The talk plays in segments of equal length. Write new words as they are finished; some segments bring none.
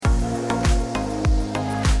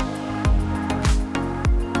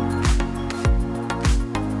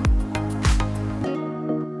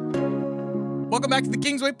Welcome back to the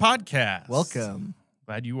Kingsway Podcast. Welcome.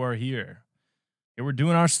 Glad you are here. Yeah, we're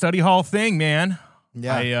doing our study hall thing, man.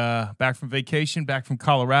 Yeah. I back from vacation, back from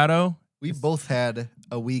Colorado. We both had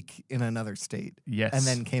a week in another state. Yes. And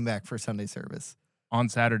then came back for Sunday service. On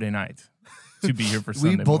Saturday night to be here for We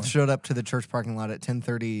Sunday both morning. showed up to the church parking lot at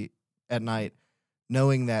 10:30 at night,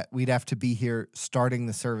 knowing that we'd have to be here starting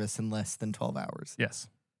the service in less than 12 hours. Yes.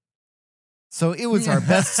 So it was our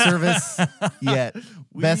best service yet.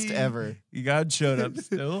 Best ever. God showed up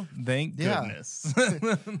still. Thank Yeah. goodness.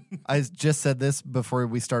 I just said this before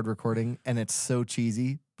we started recording, and it's so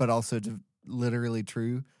cheesy, but also literally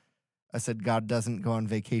true. I said, God doesn't go on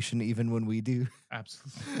vacation even when we do.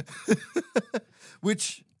 Absolutely.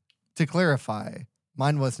 Which, to clarify,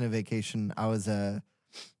 mine wasn't a vacation. I was a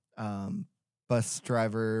bus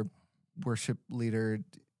driver, worship leader,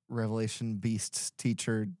 Revelation Beasts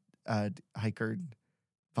teacher, hiker,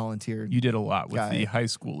 volunteer. You did a lot with guy. the high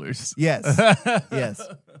schoolers. Yes. Yes.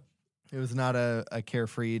 It was not a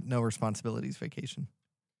carefree, no responsibilities vacation.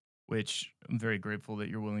 Which I'm very grateful that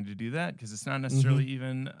you're willing to do that, because it's not necessarily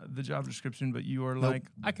even the job description, but you are like,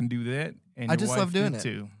 I can do that. And I your just wife love doing did it.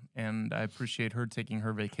 too. And I appreciate her taking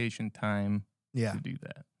her vacation time Yeah. to do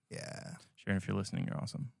that. Yeah. Sharon, if you're listening, you're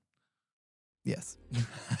awesome. Yes.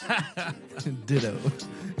 Ditto.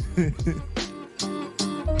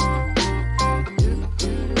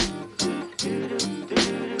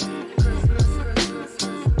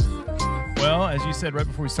 Well, as you said right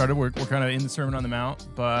before we started, we're kind of in the Sermon on the Mount,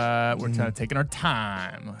 but we're kind of taking our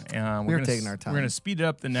time. We're taking our time. We're going to speed it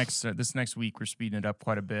up this next week. We're speeding it up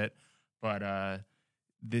quite a bit, but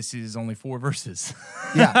this is only 4 verses.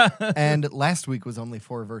 Yeah. And last week was only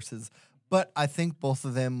 4 verses, but I think both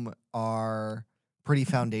of them are pretty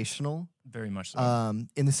foundational. Very much so.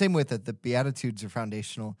 In the same way that the Beatitudes are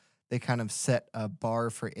foundational, they kind of set a bar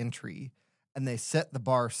for entry, and they set the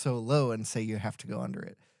bar so low and say you have to go under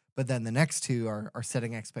it. But then the next 2 are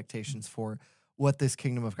setting expectations for what this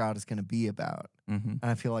kingdom of God is going to be about. Mm-hmm.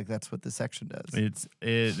 And I feel like that's what this section does.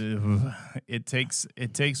 It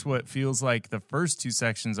takes what feels like the first 2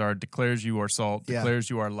 sections are declares you are salt, declares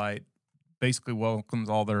you are light, basically welcomes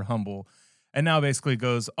all their humble, and now basically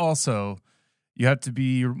goes also you have to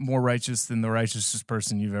be more righteous than the righteousest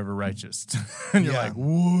person you've ever righteous. And you're like,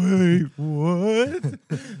 wait, what?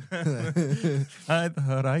 I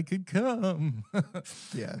thought I could come.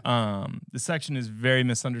 Yeah. The section is very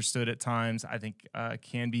misunderstood at times. I think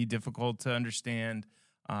can be difficult to understand.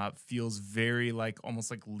 Feels very almost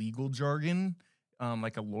like legal jargon,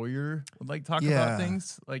 like a lawyer would talk about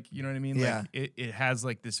things. You know what I mean? Yeah. It has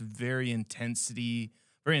this very intense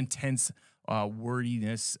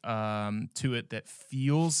wordiness to it that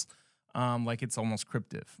feels like it's almost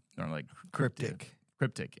cryptic or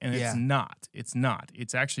cryptic. And it's not.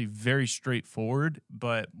 It's actually very straightforward,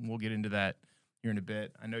 but we'll get into that here in a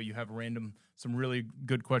bit. I know you have some really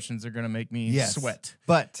good questions that are going to make me sweat.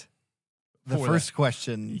 But the first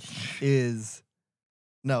question is,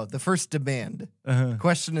 the first demand.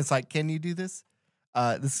 Question is can you do this?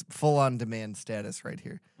 This full-on demand status right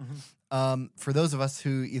here. Mm-hmm. For those of us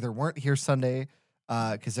who either weren't here Sunday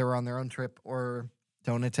because they were on their own trip or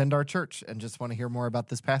don't attend our church and just want to hear more about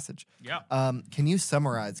this passage, can you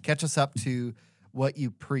catch us up to what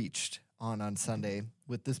you preached on Sunday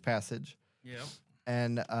with this passage? Yeah.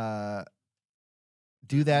 And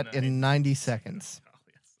do that in 90 seconds.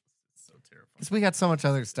 Because we got so much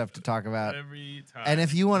other stuff to talk about. Every time. And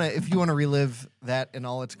if you want to relive that in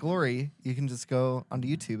all its glory, you can just go onto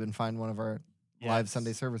YouTube and find one of our live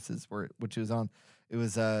Sunday services which it was on. It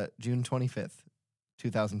was June 25th,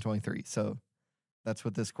 2023. So that's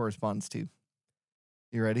what this corresponds to.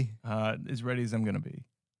 You ready? As ready as I'm going to be.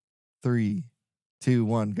 3, 2,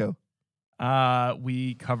 1, go.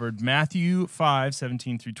 We covered Matthew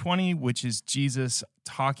 5:17-20, which is Jesus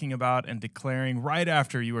talking about and declaring right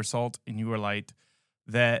after you are salt and you are light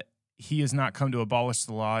that he has not come to abolish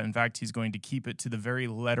the law. In fact, he's going to keep it to the very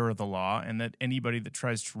letter of the law, and that anybody that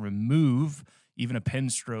tries to remove even a pen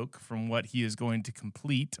stroke from what he is going to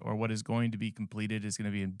complete or what is going to be completed is going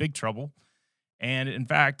to be in big trouble. And in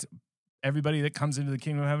fact, everybody that comes into the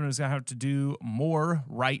kingdom of heaven is going to have to do more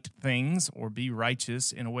right things or be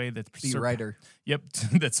righteous in a way that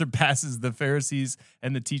that surpasses the Pharisees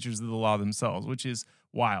and the teachers of the law themselves, which is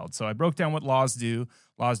wild. So I broke down what laws do.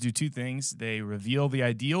 Laws do 2 things. They reveal the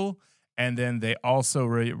ideal, and then they also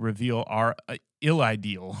reveal our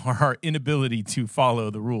ill-ideal, or our inability to follow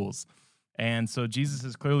the rules. And so Jesus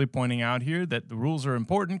is clearly pointing out here that the rules are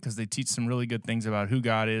important because they teach some really good things about who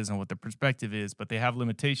God is and what the perspective is, but they have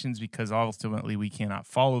limitations because ultimately we cannot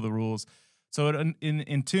follow the rules. So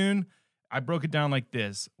in tune, I broke it down like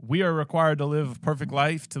this. We are required to live a perfect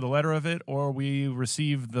life to the letter of it, or we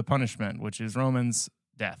receive the punishment, which is Romans,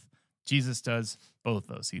 death. Jesus does both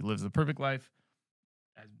those. He lives the perfect life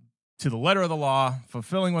to the letter of the law,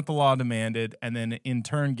 fulfilling what the law demanded, and then in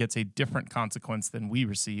turn gets a different consequence than we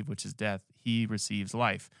receive, which is death. He receives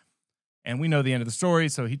life. And we know the end of the story,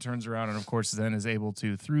 so he turns around and, of course, then is able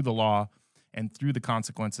to, through the law and through the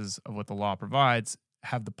consequences of what the law provides,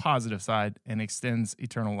 have the positive side and extends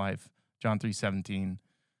eternal life. John 3:17,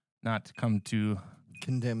 not to come to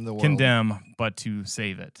condemn the world, but to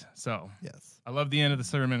save it. So yes, I love the end of the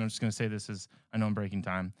sermon. I'm just going to say this as I know I'm breaking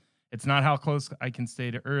time. It's not how close I can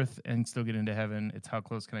stay to earth and still get into heaven. It's how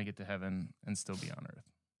close can I get to heaven and still be on earth.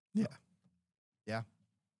 Yeah. Yeah.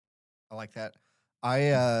 I like that.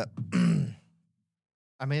 I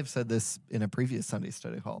may have said this in a previous Sunday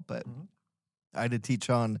study hall, but I had to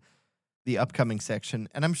teach on the upcoming section,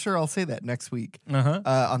 and I'm sure I'll say that next week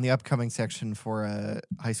on the upcoming section for a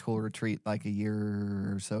high school retreat like a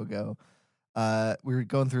year or so ago. We were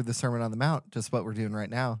going through the Sermon on the Mount, just what we're doing right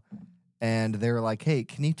now, and they were like, hey,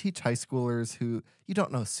 can you teach high schoolers who you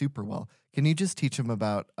don't know super well, can you just teach them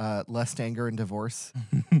about lust, anger, and divorce?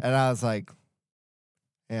 And I was like,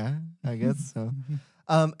 yeah, I guess so.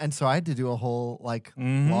 And so I had to do a whole like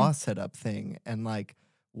law setup thing and like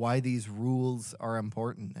why these rules are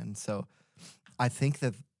important. And so I think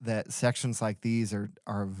that sections like these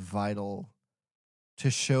are vital to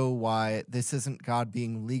show why this isn't God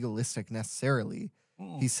being legalistic necessarily.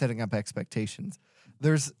 He's setting up expectations.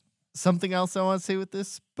 There's something else I want to say with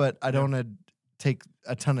this, but I don't want to take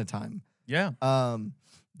a ton of time. Yeah.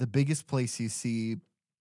 The biggest place you see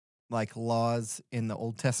like laws in the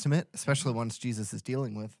Old Testament, especially ones Jesus is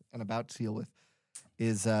dealing with and about to deal with,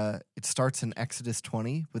 is it starts in Exodus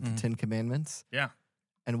 20 with the 10 Commandments. Yeah.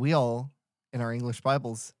 And we all, in our English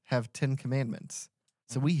Bibles, have 10 Commandments.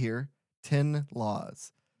 So we hear 10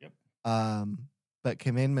 laws. Yep. But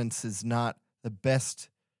commandments is not the best,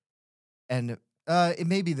 and it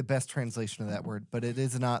may be the best translation of that word, but it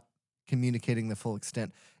is not communicating the full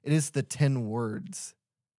extent. It is the 10 words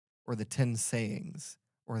or the 10 sayings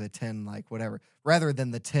or the 10 like whatever, rather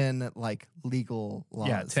than the 10 like legal laws.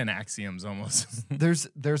 Yeah, 10 axioms almost.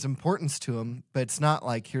 there's importance to them, but it's not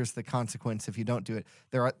like here's the consequence if you don't do it.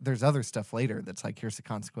 There's other stuff later that's like here's the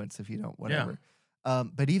consequence if you don't whatever. Yeah.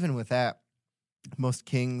 But even with that, most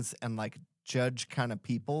kings and like judge kind of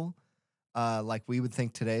people, like we would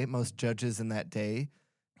think today, most judges in that day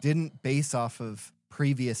didn't base off of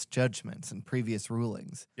previous judgments and previous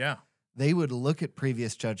rulings. Yeah. They would look at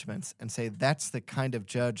previous judgments and say, that's the kind of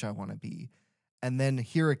judge I want to be. And then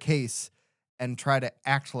hear a case and try to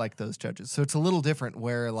act like those judges. So it's a little different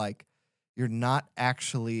where like you're not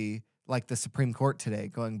actually like the Supreme Court today,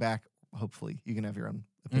 going back, hopefully you can have your own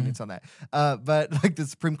opinions on that. But like the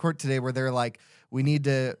Supreme Court today where they're like, we need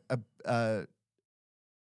to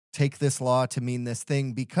take this law to mean this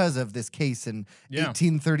thing because of this case in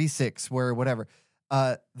 1836 where whatever.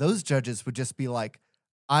 Those judges would just be like,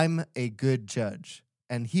 I'm a good judge,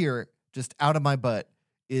 and here, just out of my butt,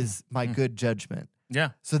 is my good judgment.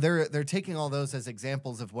 Yeah. So they're taking all those as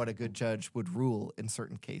examples of what a good judge would rule in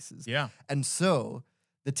certain cases. Yeah. And so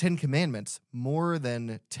the 10 Commandments, more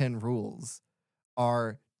than 10 rules,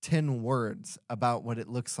 are 10 words about what it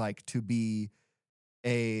looks like to be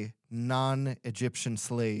a non-Egyptian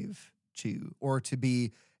slave Jew, or to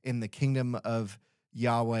be in the kingdom of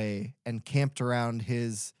Yahweh and camped around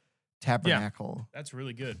his tabernacle. Yeah, that's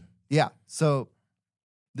really good. Yeah. So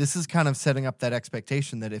this is kind of setting up that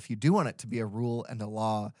expectation that if you do want it to be a rule and a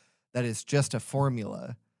law that is just a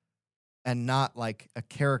formula and not like a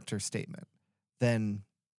character statement, then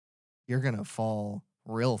you're going to fall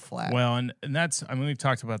real flat. Well, and that's, I mean, we've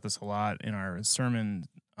talked about this a lot in our sermon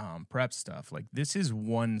prep stuff. Like this is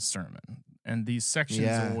one sermon. And these sections,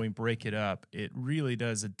 when we break it up, it really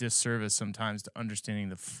does a disservice sometimes to understanding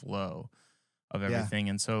the flow of everything.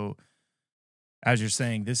 And so, as you're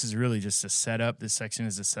saying, this is really just a setup. This section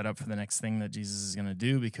is a setup for the next thing that Jesus is going to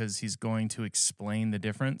do because he's going to explain the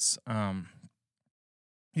difference.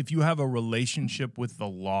 If you have a relationship with the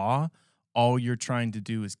law, all you're trying to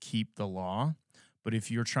do is keep the law. But if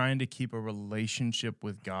you're trying to keep a relationship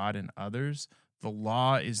with God and others, the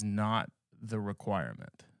law is not the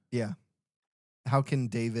requirement. Yeah. How can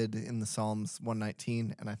David in the Psalms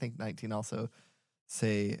 119, and I think 19 also,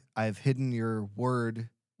 say, I've hidden your word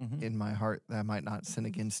in my heart that I might not sin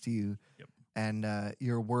against you. Yep. And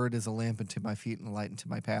your word is a lamp unto my feet and a light unto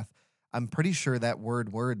my path. I'm pretty sure that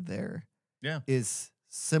word there is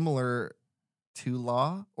similar to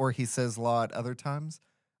law, or he says law at other times.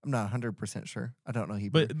 I'm not 100% sure. I don't know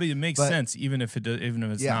Hebrew. But it makes sense, even if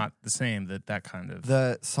it's not the same, that kind of...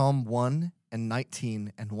 The Psalm 1 and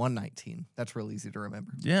 19 and 119, that's real easy to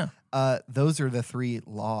remember. Yeah. Those are the 3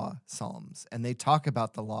 law psalms, and they talk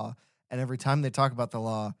about the law, and every time they talk about the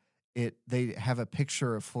law, they have a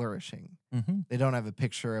picture of flourishing. Mm-hmm. They don't have a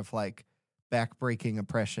picture of like backbreaking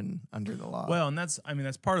oppression under the law. Well, and that's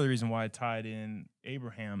part of the reason why I tied in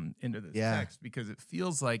Abraham into this text, because it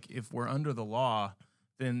feels like if we're under the law,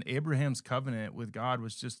 then Abraham's covenant with God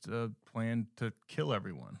was just a plan to kill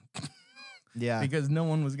everyone. Yeah. Because no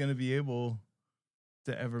one was going to be able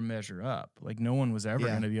to ever measure up. Like, no one was ever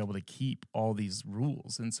going to be able to keep all these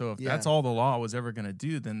rules. And so if that's all the law was ever going to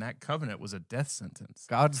do, then that covenant was a death sentence.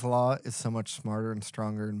 God's law is so much smarter and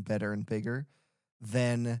stronger and better and bigger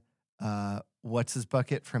than what's his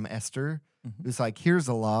bucket from Esther. Mm-hmm. Who's like, here's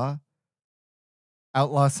a law.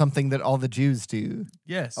 Outlaw something that all the Jews do.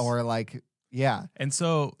 Yes. Or like, yeah. And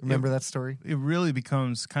so remember that story? It really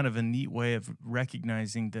becomes kind of a neat way of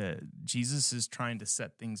recognizing that Jesus is trying to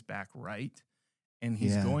set things back right. And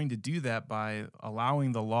he's going to do that by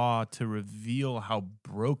allowing the law to reveal how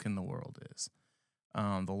broken the world is.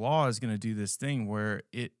 The law is going to do this thing where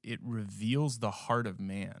it reveals the heart of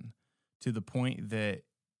man to the point that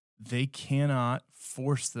they cannot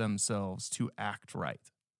force themselves to act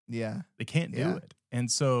right. Yeah. They can't do it.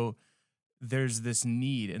 And so there's this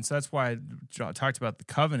need. And so that's why I talked about the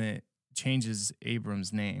covenant changes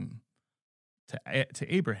Abram's name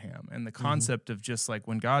to Abraham. And the concept of just like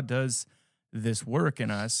when God does this work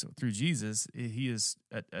in us through Jesus, he is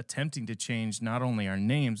attempting to change not only our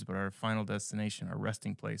names, but our final destination, our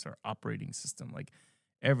resting place, our operating system. Like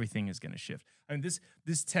everything is going to shift. I mean,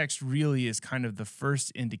 this text really is kind of the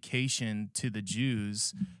first indication to the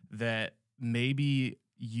Jews that maybe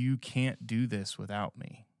you can't do this without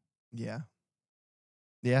me. Yeah.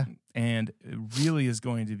 Yeah. And it really is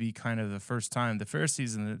going to be kind of the first time the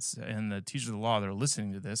Pharisees and the teachers of the law that are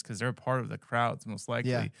listening to this, because they're a part of the crowds most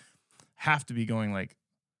likely, have to be going like,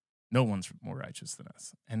 no one's more righteous than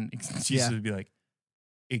us. And Jesus would be like,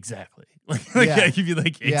 exactly. He'd be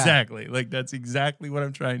like, exactly. Like, that's exactly what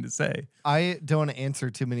I'm trying to say. I don't want to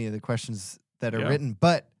answer too many of the questions that are written,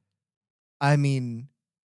 but I mean,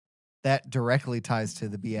 that directly ties to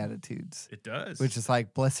the Beatitudes. It does. Which is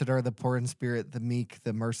like, blessed are the poor in spirit, the meek,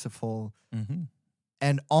 the merciful, mm-hmm.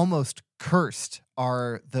 and almost cursed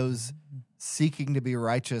are those seeking to be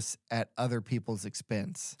righteous at other people's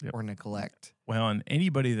expense or neglect. Well, and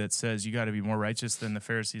anybody that says you got to be more righteous than the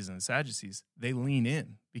Pharisees and the Sadducees, they lean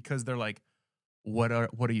in because they're like, what are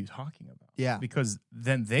you talking about? Yeah. Because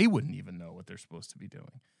then they wouldn't even know what they're supposed to be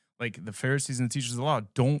doing. Like the Pharisees and the teachers of the law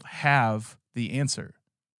don't have the answer.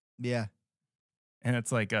 Yeah. And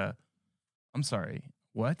it's like, I'm sorry,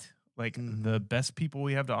 what? Like the best people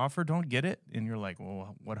we have to offer don't get it? And you're like,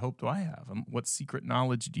 well, what hope do I have? What secret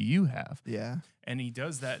knowledge do you have? Yeah. And he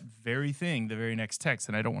does that very thing, the very next text.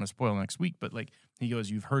 And I don't want to spoil next week, but like he goes,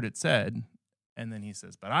 you've heard it said. And then he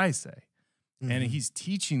says, but I say. And he's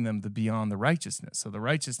teaching them the beyond the righteousness. So the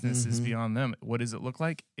righteousness is beyond them. What does it look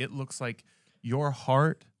like? It looks like your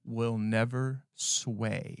heart will never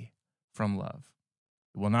sway from love.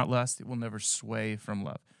 It will not lust. It will never sway from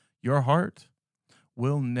love. Your heart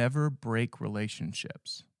will never break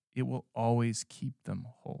relationships. It will always keep them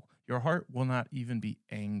whole. Your heart will not even be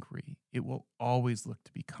angry. It will always look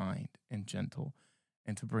to be kind and gentle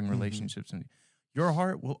and to bring relationships in. Your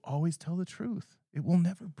heart will always tell the truth. It will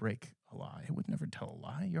never break a lie. It would never tell a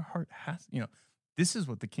lie. Your heart has, this is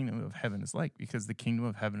what the kingdom of heaven is like, because the kingdom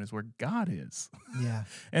of heaven is where God is. Yeah.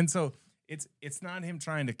 And so it's not him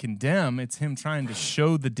trying to condemn. It's him trying to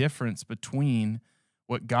show the difference between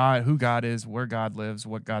who God is, where God lives,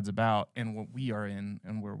 what God's about, and what we are in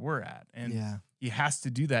and where we're at. And he has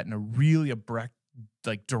to do that in a really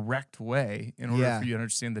direct way in order for you to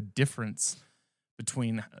understand the difference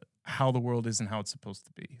between how the world is and how it's supposed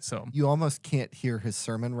to be. So you almost can't hear his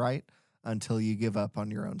sermon right until you give up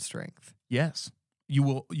on your own strength. Yes.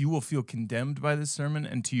 You will feel condemned by this sermon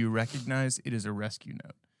until you recognize it is a rescue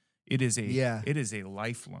note. It is a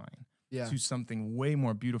lifeline to something way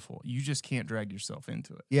more beautiful. You just can't drag yourself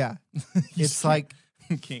into it. Yeah. It's like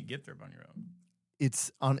you can't get there on your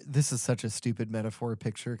own. This is such a stupid metaphor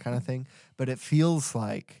picture kind of thing, but it feels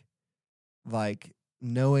like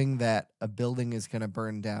knowing that a building is going to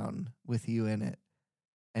burn down with you in it,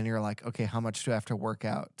 and you're like, okay, how much do I have to work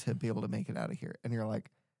out to be able to make it out of here? And you're like,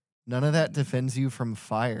 none of that defends you from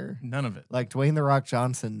fire. None of it. Like Dwayne "The Rock"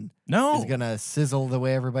 Johnson is going to sizzle the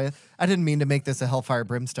way everybody... I didn't mean to make this a hellfire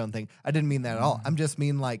brimstone thing. I didn't mean that at all. I'm just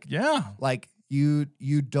mean like you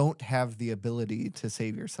don't have the ability to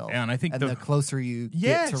save yourself. Yeah, and I think the closer you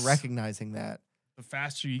get to recognizing that, the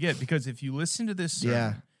faster you get. Because if you listen to this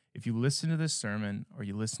sermon, or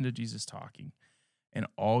you listen to Jesus talking, and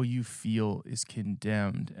all you feel is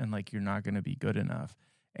condemned and like you're not going to be good enough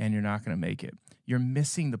and you're not going to make it, you're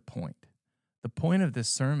missing the point. The point of this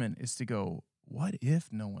sermon is to go, what if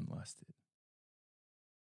no one lusted?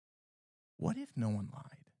 What if no one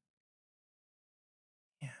lied?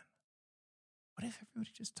 Man, what if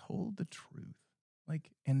everybody just told the truth?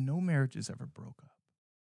 Like, and no marriages ever broke up.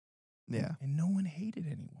 Yeah. And no one hated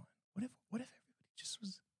anyone. What if everybody just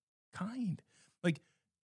was kind? Like,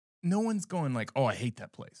 no one's going like, oh, I hate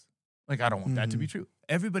that place. Like, I don't want that to be true.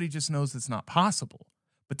 Everybody just knows it's not possible.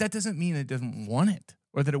 But that doesn't mean it doesn't want it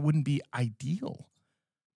or that it wouldn't be ideal.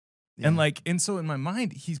 Yeah. And so in my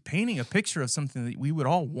mind, he's painting a picture of something that we would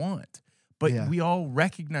all want. But we all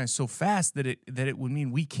recognize so fast that it would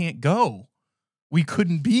mean we can't go. We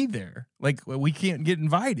couldn't be there. Like, we can't get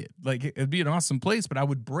invited. Like, it'd be an awesome place, but I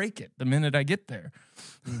would break it the minute I get there.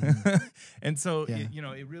 And so,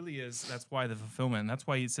 it really is. That's why the fulfillment. And that's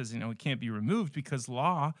why he says, it can't be removed, because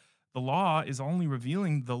the law is only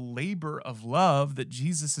revealing the labor of love that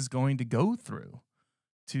Jesus is going to go through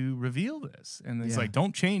to reveal this. And it's like,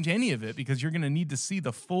 don't change any of it, because you're going to need to see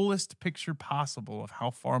the fullest picture possible of how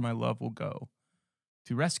far my love will go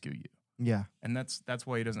to rescue you. Yeah. And that's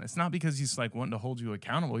why he doesn't. It's not because he's like wanting to hold you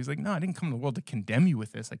accountable. He's like, no, I didn't come to the world to condemn you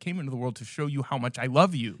with this. I came into the world to show you how much I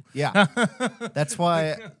love you. Yeah. That's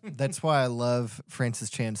why I love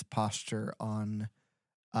Francis Chan's posture on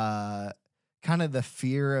kind of the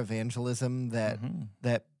fear evangelism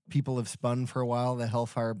that people have spun for a while, the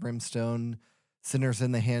hellfire, brimstone, sinners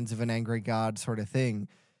in the hands of an angry God sort of thing.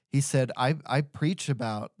 He said, I preach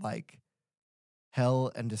about like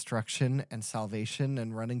hell and destruction and salvation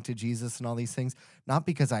and running to Jesus and all these things, not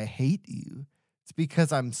because I hate you. It's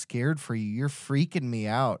because I'm scared for you. You're freaking me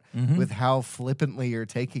out with how flippantly you're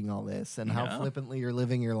taking all this and how flippantly you're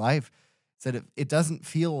living your life. Said it doesn't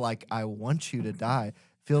feel like I want you to die. It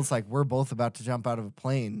feels like we're both about to jump out of a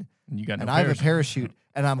plane. And I have a parachute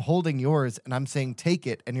and I'm holding yours and I'm saying, take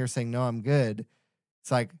it. And you're saying, no, I'm good.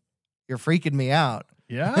 It's like, you're freaking me out.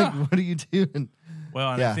 Yeah. Like, what are you doing?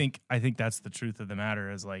 Well, and I think that's the truth of the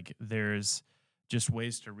matter, is like, there's just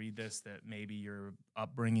ways to read this that maybe your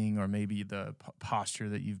upbringing or maybe the posture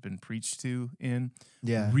that you've been preached to in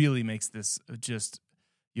really makes this just,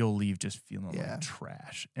 you'll leave just feeling like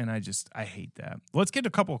trash. And I hate that. Let's get a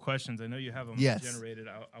couple of questions. I know you have them generated.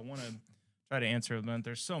 I want to try to answer them.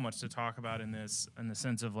 There's so much to talk about in this, in the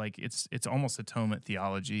sense of like, it's almost atonement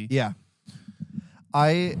theology. Yeah.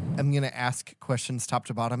 I am going to ask questions top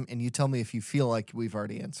to bottom, and you tell me if you feel like we've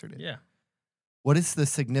already answered it. Yeah. What is the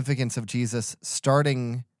significance of Jesus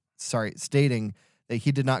stating that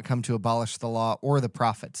he did not come to abolish the law or the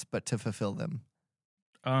prophets, but to fulfill them?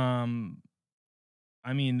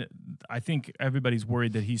 I mean, I think everybody's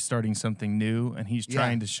worried that he's starting something new, and he's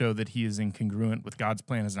trying to show that he is incongruent with God's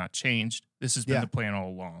plan has not changed. This has been the plan all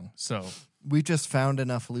along. So we just found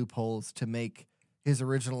enough loopholes to make his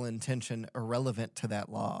original intention irrelevant to that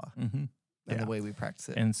law and the way we practice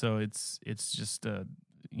it. And so it's just,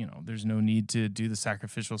 there's no need to do the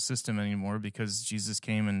sacrificial system anymore, because Jesus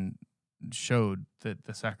came and showed that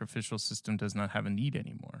the sacrificial system does not have a need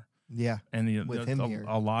anymore. Yeah. And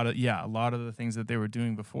a lot of the things that they were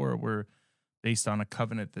doing before were based on a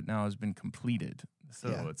covenant that now has been completed.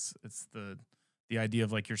 So it's the idea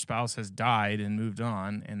of like your spouse has died and moved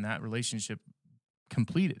on, and that relationship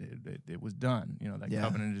completed. It was done. That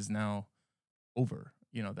covenant is now over.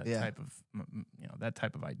 That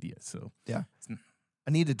type of idea. So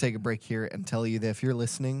I need to take a break here and tell you that if you're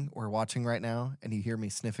listening or watching right now and you hear me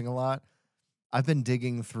sniffing a lot, I've been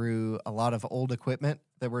digging through a lot of old equipment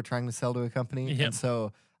that we're trying to sell to a company. And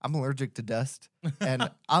so I'm allergic to dust. And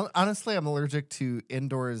honestly, I'm allergic to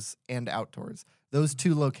indoors and outdoors. Those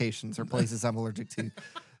two locations are places I'm allergic to.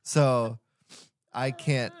 So I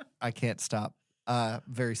can't stop.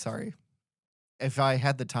 Very sorry. If I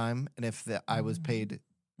had the time and if I was paid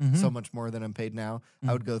so much more than I'm paid now,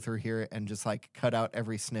 I would go through here and just like cut out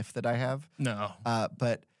every sniff that I have. No.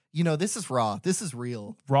 But this is raw. This is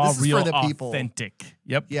real. Raw, this is real, for the people. Authentic.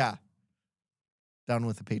 Yep. Yeah. Down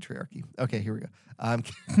with the patriarchy. Okay, here we go.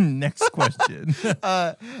 Next question.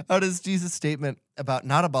 How does Jesus' statement about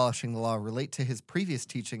not abolishing the law relate to his previous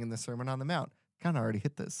teaching in the Sermon on the Mount? Kind of already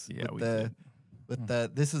hit this. Yeah, we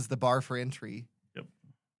did. This is the bar for entry. Yep.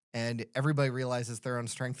 And everybody realizes their own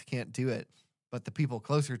strength can't do it, but the people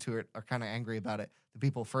closer to it are kind of angry about it. The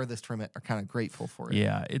people furthest from it are kind of grateful for it.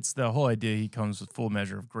 Yeah, it's the whole idea he comes with full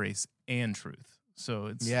measure of grace and truth. So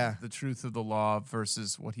it's the truth of the law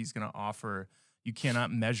versus what he's going to offer. you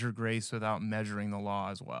cannot measure grace without measuring the law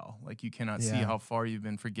as well. Like you cannot see how far you've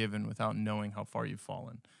been forgiven without knowing how far you've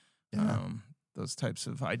fallen. Those types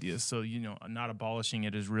of ideas. So, not abolishing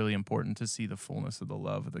it is really important to see the fullness of the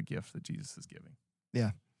love of the gift that Jesus is giving.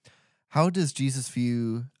 Yeah. How does Jesus'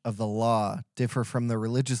 view of the law differ from the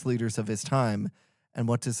religious leaders of his time, and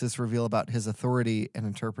what does this reveal about his authority and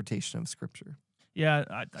interpretation of Scripture? Yeah,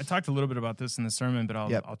 I talked a little bit about this in the sermon, but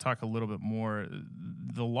I'll talk a little bit more.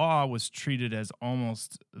 The law was treated as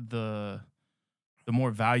almost the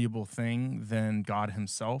more valuable thing than God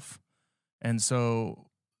himself. And so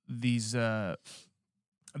the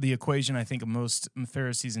equation, I think, of most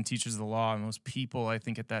Pharisees and teachers of the law, and most people, I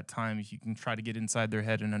think, at that time, if you can try to get inside their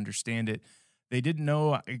head and understand it, they didn't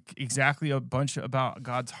know exactly a bunch about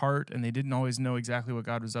God's heart, and they didn't always know exactly what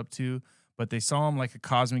God was up to, but they saw him like a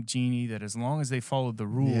cosmic genie that as long as they followed the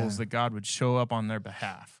rules, that God would show up on their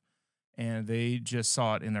behalf. And they just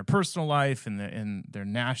saw it in their personal life, in their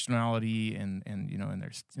nationality, and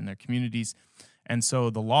in their communities. And so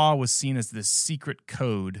the law was seen as this secret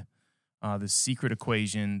code, this secret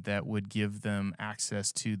equation that would give them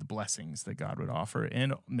access to the blessings that God would offer,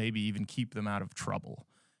 and maybe even keep them out of trouble.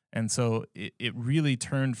 And so it really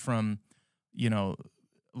turned from,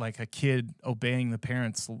 like a kid obeying the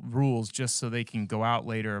parents' rules just so they can go out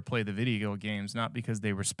later or play the video games, not because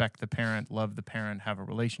they respect the parent, love the parent, have a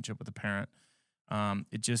relationship with the parent.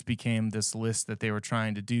 It just became this list that they were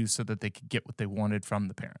trying to do so that they could get what they wanted from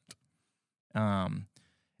the parent.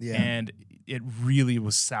 And it really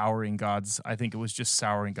was souring I think it was just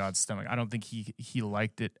souring God's stomach. I don't think he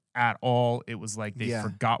liked it at all. It was like they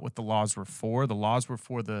forgot what the laws were for. The laws were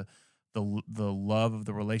for the love of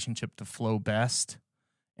the relationship to flow best,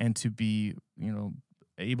 and to be,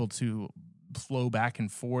 able to flow back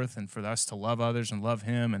and forth, and for us to love others and love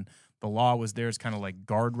him. And the law was there as kind of like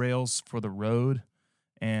guardrails for the road.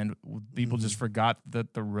 And people just forgot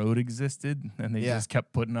that the road existed, and they just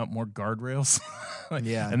kept putting up more guardrails.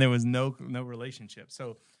 And there was no relationship.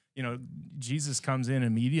 So, Jesus comes in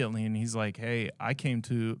immediately, and he's like, hey, I came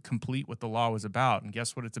to complete what the law was about. And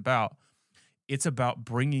guess what it's about? It's about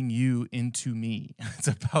bringing you into me. It's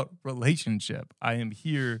about relationship. I am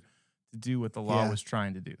here to do what the law was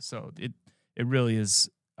trying to do. So it really is,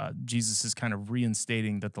 Jesus is kind of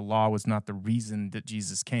reinstating that the law was not the reason that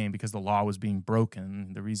Jesus came, because the law was being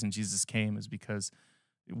broken. The reason Jesus came is because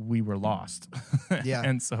we were lost.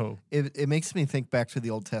 And so it makes me think back to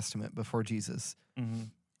the Old Testament before Jesus,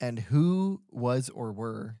 and who was or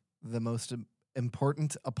were the most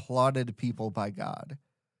important, applauded people by God.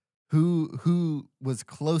 Who was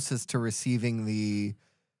closest to receiving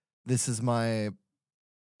this is my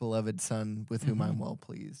beloved son with whom I'm well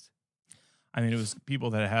pleased? I mean, it was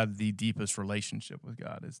people that had the deepest relationship with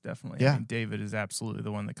God. It's definitely, I mean, David is absolutely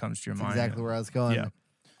the one that comes to your mind. Exactly where I was going.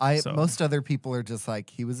 Yeah. Most other people are just like,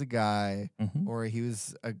 he was a guy, or he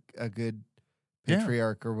was a good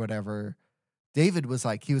patriarch or whatever. David was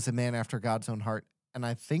like, he was a man after God's own heart. And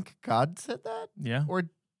I think God said that. Yeah. Or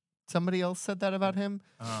somebody else said that about him.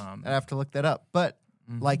 I have to look that up. But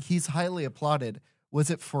like, he's highly applauded. Was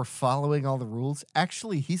it for following all the rules?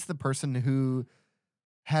 Actually, he's the person who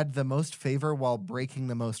had the most favor while breaking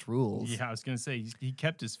the most rules. Yeah, I was going to say, he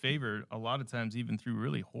kept his favor a lot of times, even through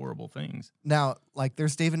really horrible things. Now, like,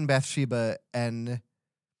 there's David and Bathsheba, and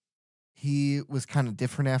he was kind of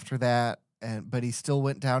different after that, but he still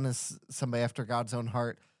went down as somebody after God's own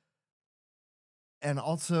heart. And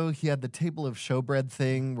also, he had the table of showbread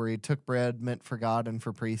thing where he took bread meant for God and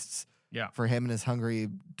for priests, for him and his hungry,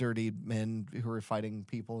 dirty men who were fighting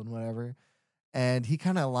people and whatever. And he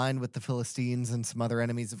kind of aligned with the Philistines and some other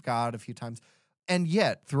enemies of God a few times. And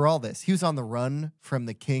yet, through all this, he was on the run from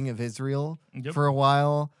the king of Israel for a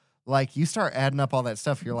while. Like, you start adding up all that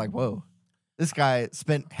stuff, you're like, whoa, this guy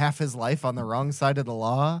spent half his life on the wrong side of the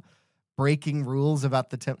law, breaking rules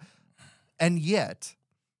about the temple. And yet,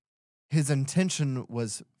 his intention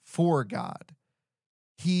was for God.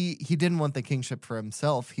 He didn't want the kingship for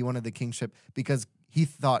himself. He wanted the kingship because he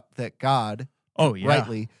thought that God,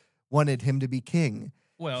 rightly, wanted him to be king.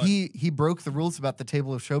 Well, he broke the rules about the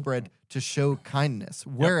table of showbread to show kindness,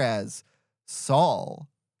 whereas Saul,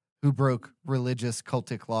 who broke religious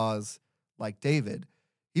cultic laws like David,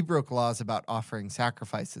 he broke laws about offering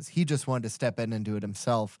sacrifices. He just wanted to step in and do it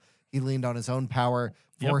himself. He leaned on his own power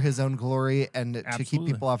for his own glory and to keep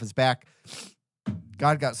people off his back.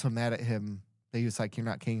 God got so mad at him that he was like, "You're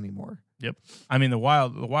not king anymore." Yep. I mean, the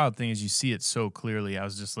wild thing is you see it so clearly. I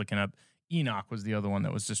was just looking up. Enoch was the other one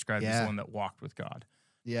that was described as the one that walked with God.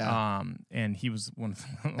 Yeah. And he was one of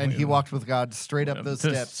the, and he walked with God straight up those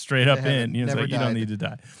steps. Straight up in. He was like, you don't need to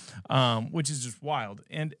die. Which is just wild.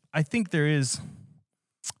 And I think there is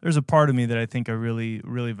there's a part of me that I think I really,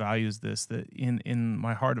 really values this, that in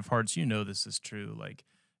my heart of hearts, this is true. Like,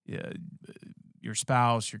 yeah, your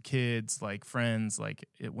spouse, your kids, like friends, like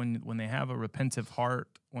when they have a repentive heart,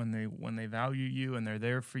 when they value you and they're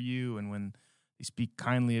there for you, and when they speak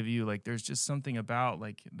kindly of you, like there's just something about,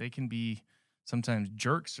 like, they can be sometimes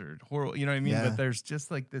jerks or horrible, you know what I mean? Yeah. But there's just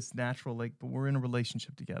like this natural, like, but we're in a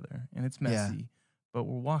relationship together and it's messy, but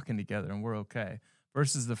we're walking together and we're okay.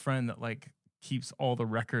 Versus the friend that like keeps all the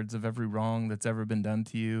records of every wrong that's ever been done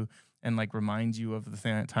to you and like reminds you of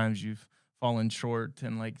the times you've fallen short,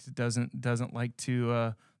 and like doesn't like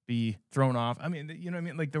to be thrown off. I mean, you know what I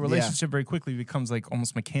mean? Like the relationship very quickly becomes like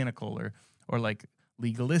almost mechanical or like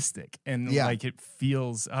legalistic, and like it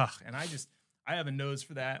feels and I have a nose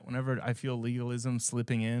for that. Whenever I feel legalism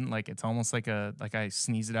slipping in, like it's almost like I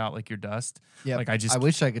sneeze it out like your dust. Yeah, like I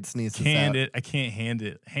wish I could sneeze this out. I can't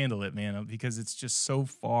handle it, man, because it's just so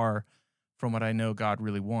far from what I know God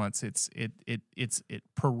really wants. It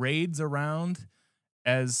parades around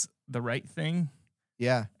as the right thing,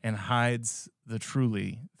 and hides the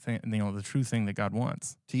the true thing that God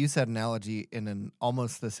wants. To use that analogy in an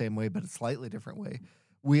almost the same way, but a slightly different way,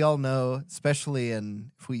 we all know, especially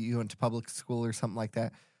if you went to public school or something like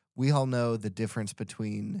that, we all know the difference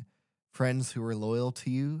between friends who are loyal to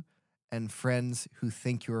you and friends who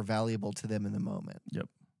think you are valuable to them in the moment. Yep.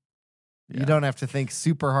 Yeah. You don't have to think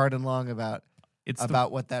super hard and long about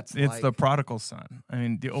what that's like. It's the prodigal son. I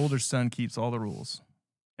mean, the older son keeps all the rules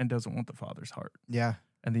and doesn't want the father's heart. Yeah.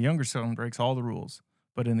 And the younger son breaks all the rules,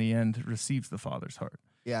 but in the end receives the father's heart.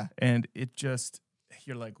 Yeah. And it just,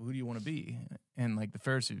 you're like, who do you want to be? And like the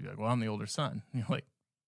Pharisees would be like, well, I'm the older son. And you're like,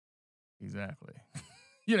 exactly.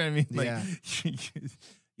 You know what I mean? Like,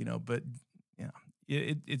 but yeah,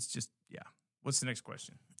 it's just, yeah. What's the next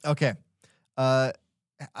question? Okay.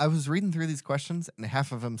 I was reading through these questions, and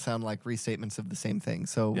half of them sound like restatements of the same thing.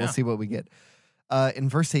 So we'll see what we get. In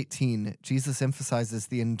verse 18, Jesus emphasizes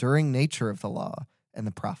the enduring nature of the law and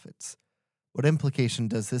the prophets. What implication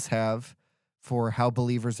does this have for how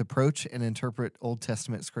believers approach and interpret Old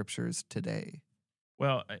Testament scriptures today?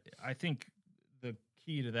 Well, I think the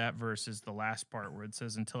key to that verse is the last part where it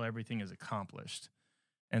says, until everything is accomplished.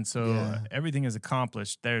 And so everything is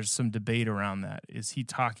accomplished. There's some debate around that. Is he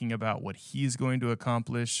talking about what he's going to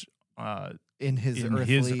accomplish in his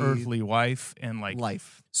earthly wife and like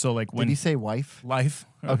life? So like when did he say wife? Life.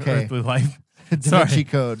 Okay. Earthly life. Da Vinci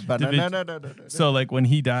Code. But no. So like when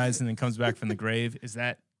he dies and then comes back from the grave, is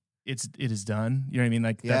that it is done? You know what I mean?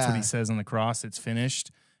 Like that's what he says on the cross. It's finished.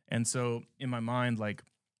 And so in my mind, like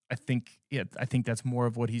I think that's more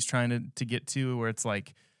of what he's trying to get to, where it's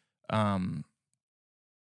like,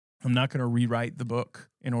 I'm not going to rewrite the book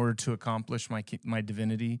in order to accomplish my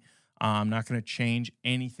divinity. I'm not going to change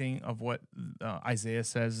anything of what Isaiah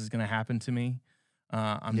says is going to happen to me.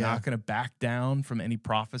 I'm not going to back down from any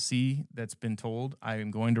prophecy that's been told. I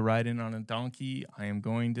am going to ride in on a donkey. I am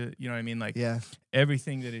going to, you know what I mean? Like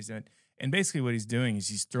everything that he's done. And basically what he's doing is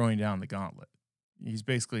he's throwing down the gauntlet. He's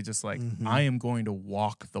basically just like, I am going to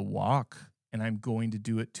walk the walk, and I'm going to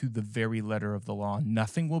do it to the very letter of the law.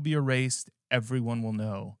 Nothing will be erased. Everyone will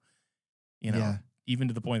know. Even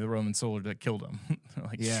to the point of the Roman soldier that killed him.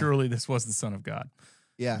 Like, surely this was the Son of God.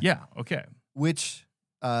 Yeah. Yeah, okay. Which,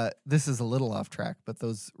 this is a little off track, but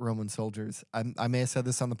those Roman soldiers, I may have said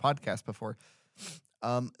this on the podcast before,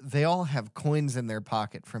 they all have coins in their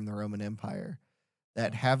pocket from the Roman Empire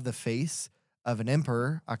that have the face of an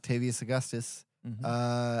emperor, Octavius Augustus.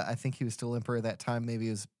 I think he was still emperor at that time. Maybe he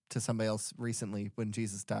was to somebody else recently when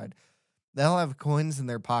Jesus died. They'll have coins in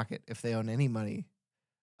their pocket if they own any money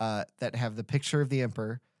that have the picture of the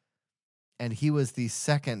emperor, and he was the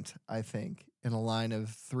second, I think, in a line of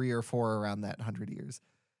 3 or 4 around that 100 years,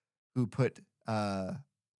 who put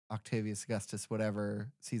Octavius Augustus, whatever,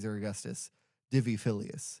 Caesar Augustus, Divi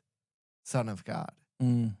Filius, Son of God.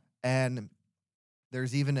 And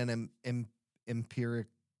there's even an imperial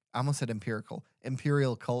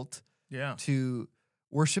cult to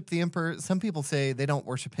worship the emperor. Some people say they don't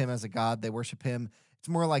worship him as a god, they worship him. It's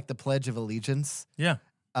more like the Pledge of Allegiance. Yeah.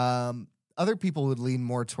 Other people would lean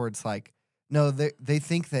more towards like, no, they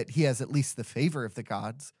think that he has at least the favor of the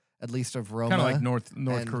gods, at least of Roma. Kind of like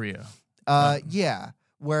North Korea. Yeah,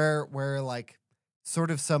 where like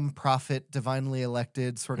sort of some prophet, divinely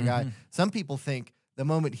elected sort of guy. Some people think the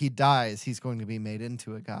moment he dies, he's going to be made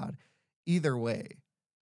into a god. Either way,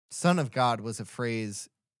 Son of God was a phrase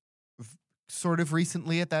sort of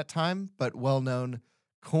recently at that time, but well-known,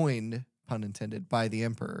 coined, pun intended, by the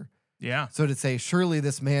emperor. Yeah. So to say, surely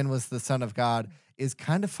this man was the Son of God is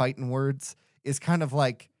kind of fighting words, is kind of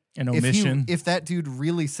like an omission. If that dude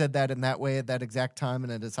really said that in that way at that exact time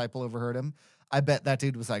and a disciple overheard him, I bet that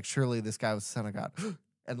dude was like, surely this guy was the Son of God,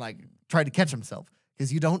 and like tried to catch himself,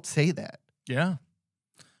 because you don't say that. Yeah,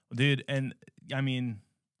 dude, and I mean,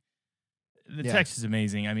 the text is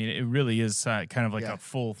amazing. I mean, it really is kind of like a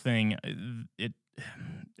full thing.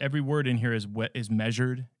 Every word in here is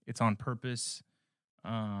measured. It's on purpose.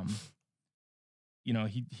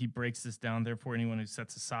 He breaks this down. Therefore, anyone who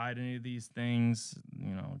sets aside any of these things,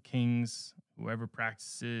 kings, whoever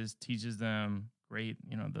practices, teaches them, great.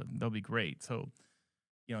 They'll be great. So,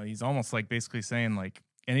 he's almost like basically saying, like,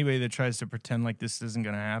 anybody that tries to pretend like this isn't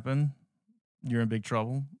going to happen, you're in big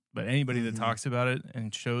trouble. But anybody that talks about it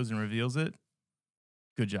and shows and reveals it,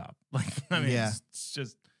 good job. Like, I mean,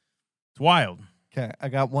 it's wild. Okay, I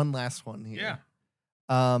got one last one here.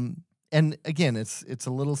 Yeah. And again, it's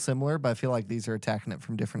a little similar, but I feel like these are attacking it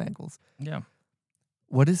from different angles. Yeah.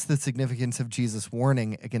 What is the significance of Jesus'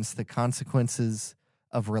 warning against the consequences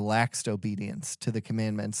of relaxed obedience to the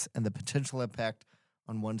commandments and the potential impact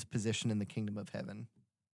on one's position in the kingdom of heaven?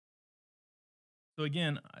 So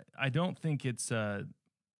again, I don't think it's a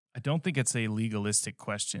legalistic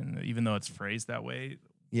question, even though it's phrased that way.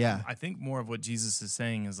 Yeah. I think more of what Jesus is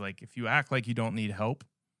saying is, like, if you act like you don't need help,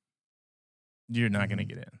 you're not going to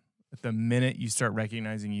get in. At the minute you start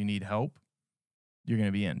recognizing you need help, you're going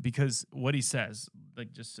to be in. Because what he says, like,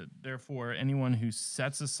 therefore, anyone who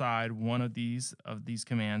sets aside one of these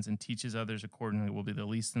commands and teaches others accordingly will be the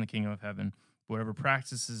least in the kingdom of heaven. Whoever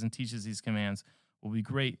practices and teaches these commands will be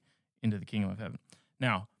great into the kingdom of heaven.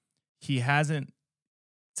 Now, he hasn't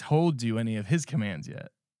told you any of his commands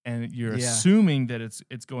yet, and you're assuming that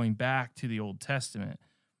it's going back to the Old Testament.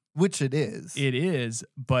 Which it is. It is,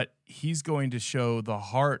 but he's going to show the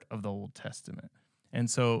heart of the Old Testament. And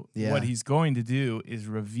so what he's going to do is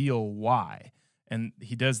reveal why. And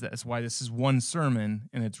he does that. That's why this is one sermon,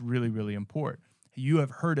 and it's really, really important. You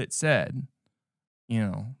have heard it said,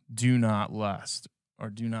 do not lust or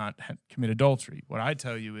do not commit adultery. What I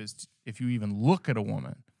tell you is, if you even look at a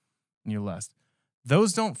woman and you lust,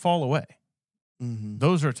 those don't fall away. Mm-hmm.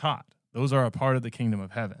 Those are taught. Those are a part of the kingdom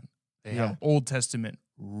of heaven. They have Old Testament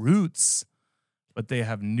roots, but they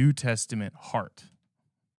have New Testament heart.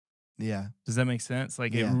 Yeah. Does that make sense?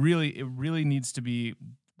 Like, it really needs to be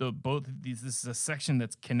both of these. This is a section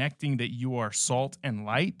that's connecting that you are salt and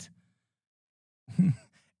light,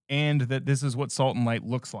 and that this is what salt and light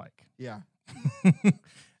looks like. Yeah.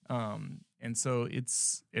 And so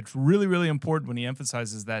it's really, really important when he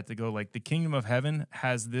emphasizes that, to go, like, the kingdom of heaven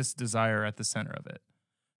has this desire at the center of it,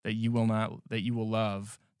 that you will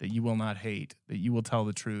love, that you will not hate, that you will tell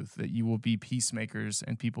the truth, that you will be peacemakers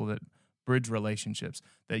and people that bridge relationships,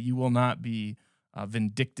 that you will not be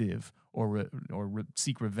vindictive or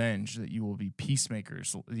seek revenge, that you will be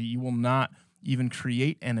peacemakers, that you will not even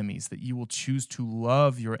create enemies, that you will choose to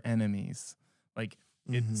love your enemies. Like,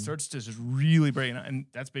 it starts to just really break, and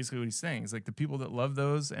that's basically what he's saying. It's like, the people that love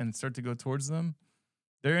those and start to go towards them,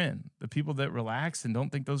 they're in. The people that relax and don't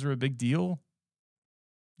think those are a big deal,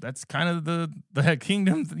 that's kind of the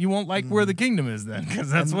kingdom. You won't like where the kingdom is then, because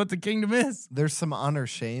that's what the kingdom is. There's some honor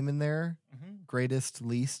shame in there, greatest,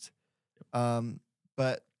 least.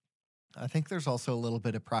 But I think there's also a little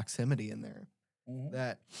bit of proximity in there,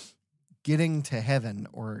 that getting to heaven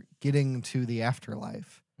or getting to the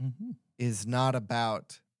afterlife is not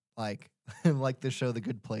about, like the show The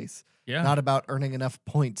Good Place. Yeah. Not about earning enough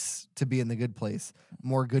points to be in the good place.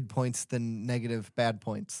 More good points than negative bad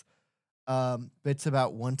points. It's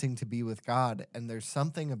about wanting to be with God, and there's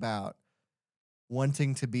something about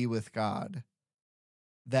wanting to be with God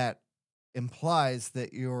that implies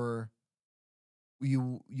that you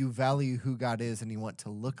value who God is, and you want to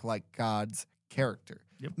look like God's character.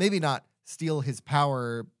 Yep. Maybe not steal his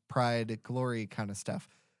power, pride, glory kind of stuff,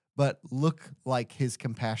 but look like his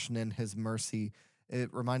compassion and his mercy.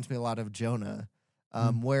 It reminds me a lot of Jonah,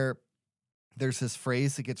 where there's this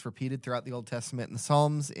phrase that gets repeated throughout the Old Testament in the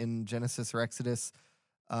Psalms, in Genesis or Exodus.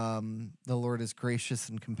 The Lord is gracious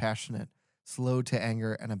and compassionate, slow to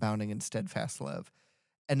anger, and abounding in steadfast love.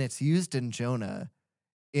 And it's used in Jonah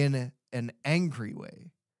in an angry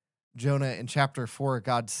way. Jonah, in chapter 4,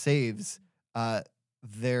 God saves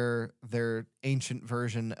their ancient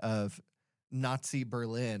version of Nazi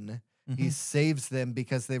Berlin. He saves them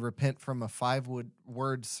because they repent from a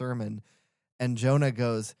 5-word sermon. And Jonah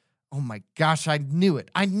goes, "Oh my gosh, I knew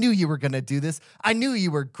it. I knew you were going to do this. I knew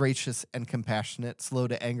you were gracious and compassionate, slow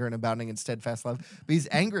to anger and abounding in steadfast love." But he's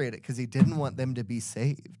angry at it because he didn't want them to be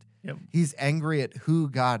saved. Yep. He's angry at who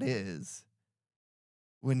God is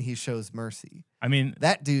when he shows mercy. I mean,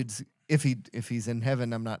 that dude's, if he's in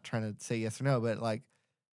heaven, I'm not trying to say yes or no, but like,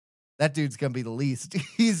 that dude's going to be the least.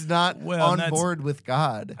 He's not on board with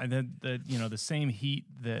God. And then the same heat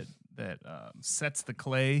that sets the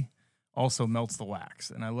clay also melts the wax.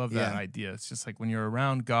 And I love that idea. It's just like when you're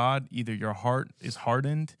around God, either your heart is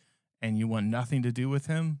hardened and you want nothing to do with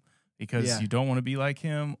him because you don't want to be like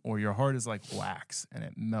him, or your heart is like wax and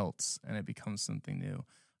it melts and it becomes something new.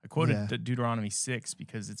 I quoted Deuteronomy 6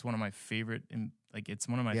 because it's one of my favorite,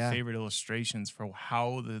 favorite illustrations for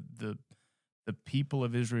how the people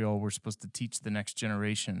of Israel were supposed to teach the next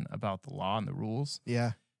generation about the law and the rules.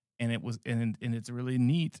 Yeah. And it was, and it's really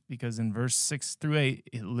neat because in verse 6-8,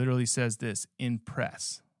 it literally says this: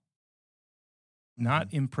 impress. Not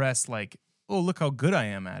impress like, oh, look how good I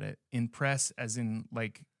am at it. Impress as in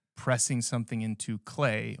like pressing something into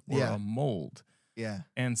clay or a mold. Yeah.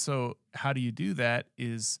 And so how do you do that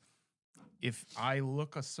is if I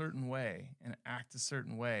look a certain way and act a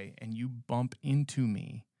certain way and you bump into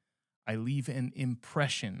me, I leave an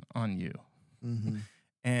impression on you. Mm-hmm.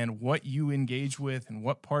 And what you engage with and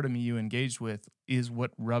what part of me you engage with is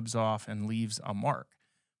what rubs off and leaves a mark.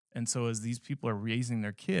 And so as these people are raising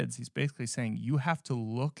their kids, he's basically saying you have to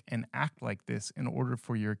look and act like this in order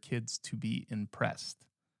for your kids to be impressed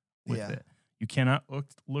with it. You cannot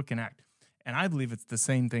look and act. And I believe it's the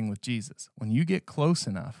same thing with Jesus. When you get close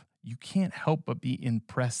enough, you can't help but be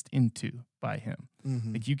impressed into by him.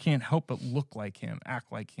 Mm-hmm. Like you can't help but look like him,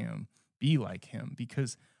 act like him, be like him,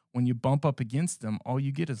 because when you bump up against them, all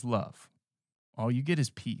you get is love. All you get is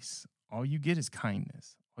peace. All you get is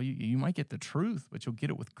kindness. You might get the truth, but you'll get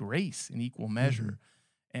it with grace in equal measure.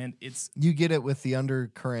 Mm-hmm. And you get it with the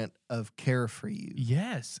undercurrent of care for you.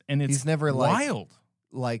 Yes. And it's He's never wild.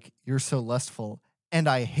 Like you're so lustful and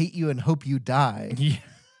I hate you and hope you die. Yeah.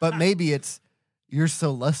 But maybe it's you're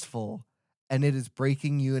so lustful and it is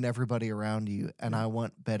breaking you and everybody around you, and I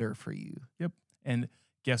want better for you. Yep. And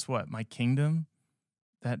guess what? My kingdom,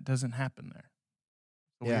 that doesn't happen there.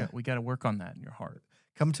 So we got to work on that in your heart.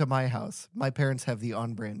 Come to my house. My parents have the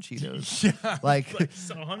on-brand Cheetos. Yeah, like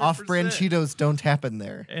off-brand Cheetos don't happen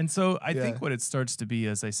there. And so I think what it starts to be,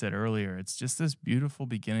 as I said earlier, it's just this beautiful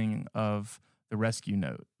beginning of the rescue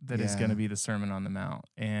note that is going to be the Sermon on the Mount.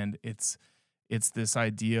 And it's this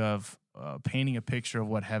idea of painting a picture of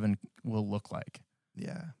what heaven will look like.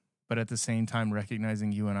 Yeah. But at the same time,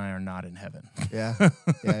 recognizing you and I are not in heaven. Yeah.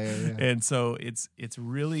 And so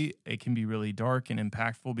it can be really dark and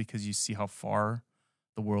impactful because you see how far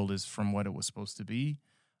the world is from what it was supposed to be.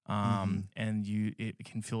 And it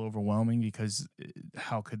can feel overwhelming because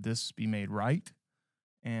how could this be made right?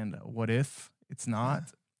 And what if it's not?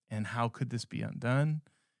 Yeah. And how could this be undone?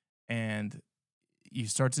 And you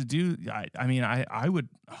start to do, I would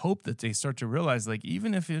hope that they start to realize, like,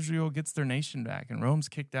 even if Israel gets their nation back and Rome's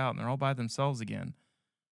kicked out and they're all by themselves again,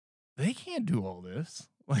 they can't do all this.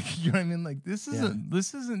 Like, you know what I mean? Like, this isn't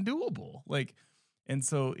doable. Like, and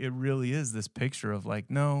so it really is this picture of like,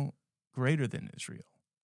 no, greater than Israel.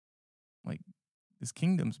 Like, this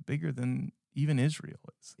kingdom's bigger than even Israel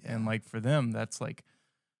is. Yeah. And like, for them, that's like,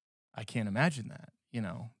 I can't imagine that,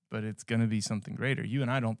 but it's going to be something greater. You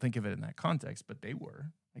and I don't think of it in that context, but they were.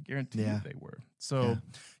 I guarantee you they were. So,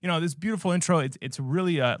 this beautiful intro, it's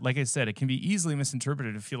really, like I said, it can be easily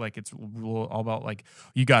misinterpreted to feel like it's all about like,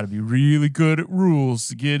 you got to be really good at rules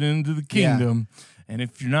to get into the kingdom. Yeah. And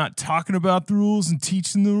if you're not talking about the rules and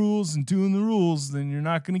teaching the rules and doing the rules, then you're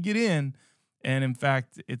not going to get in. And in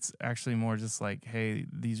fact, it's actually more just like, hey,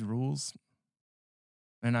 these rules,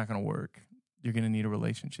 they're not going to work. You're going to need a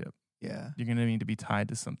relationship. Yeah. You're going to need to be tied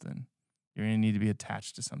to something. You're going to need to be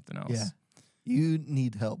attached to something else. Yeah. You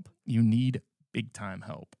need help. You need big time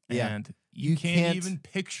help. Yeah. And you can't even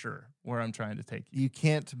picture where I'm trying to take you. You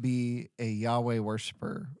can't be a Yahweh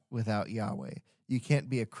worshiper without Yahweh. You can't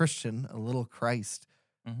be a Christian, a little Christ,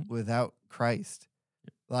 without Christ.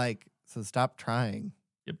 Yep. So stop trying.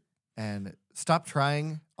 Yep. And stop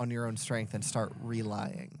trying on your own strength and start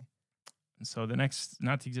relying. And so the next,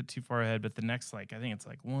 not to get too far ahead, but the next, I think it's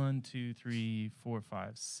 1, 2, 3, 4,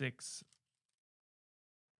 5, 6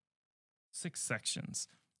 sections.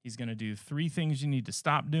 He's going to do 3 things you need to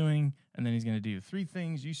stop doing, and then he's going to do 3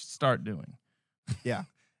 things you should start doing. Yeah.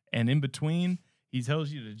 And in between, he tells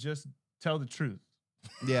you to just tell the truth.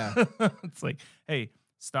 Yeah. It's like, hey,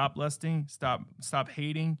 stop lusting, stop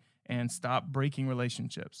hating, and stop breaking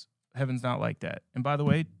relationships. Heaven's not like that. And by the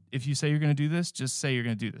way, if you say you're going to do this, just say you're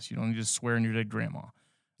going to do this. You don't need to swear in your dead grandma.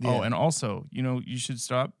 Yeah. Oh, and also, you should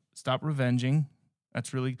stop revenging.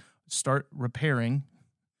 That's really, start repairing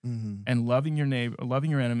and loving your neighbor, loving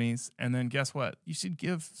your enemies. And then guess what? You should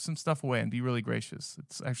give some stuff away and be really gracious.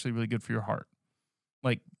 It's actually really good for your heart.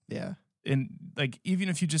 And even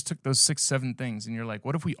if you just took those 6, 7 things and you're like,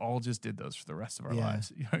 what if we all just did those for the rest of our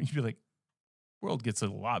lives? You'd be like, world gets a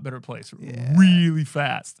lot better place really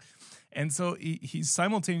fast. And so he's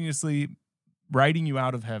simultaneously writing you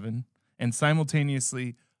out of heaven and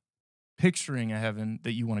simultaneously picturing a heaven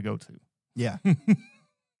that you want to go to. Yeah.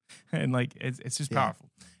 And like it's just powerful.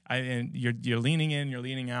 And you're leaning in, you're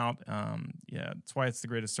leaning out. Yeah, that's why it's the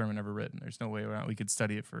greatest sermon ever written. There's no way around. We could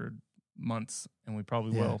study it for months, and we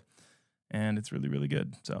probably will. And it's really, really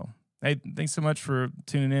good. So, hey, thanks so much for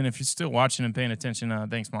tuning in. If you're still watching and paying attention,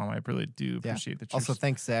 thanks, Mom. I really do appreciate that. Also,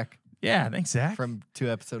 thanks, Zach. Yeah, thanks, Zach. From 2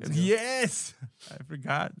 episodes ago. Yes, I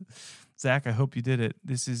forgot. Zach, I hope you did it.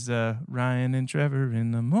 This is Ryan and Trevor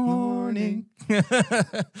in the morning.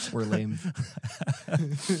 We're lame.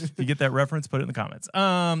 If you get that reference, put it in the comments.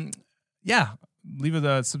 Yeah, leave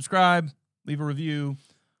a subscribe, leave a review,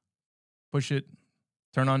 push it,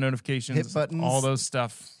 turn on notifications, hit buttons, all those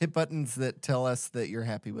stuff. Hit buttons that tell us that you're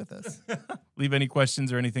happy with us. Leave any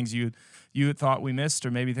questions or any things you thought we missed,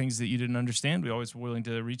 or maybe things that you didn't understand. We're always willing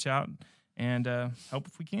to reach out and help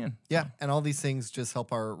if we can. Yeah, and all these things just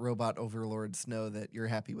help our robot overlords know that you're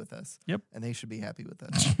happy with us. Yep. And they should be happy with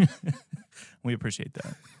us. We appreciate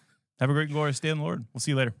that. Have a great and glorious day in the Lord. We'll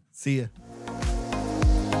see you later. See ya.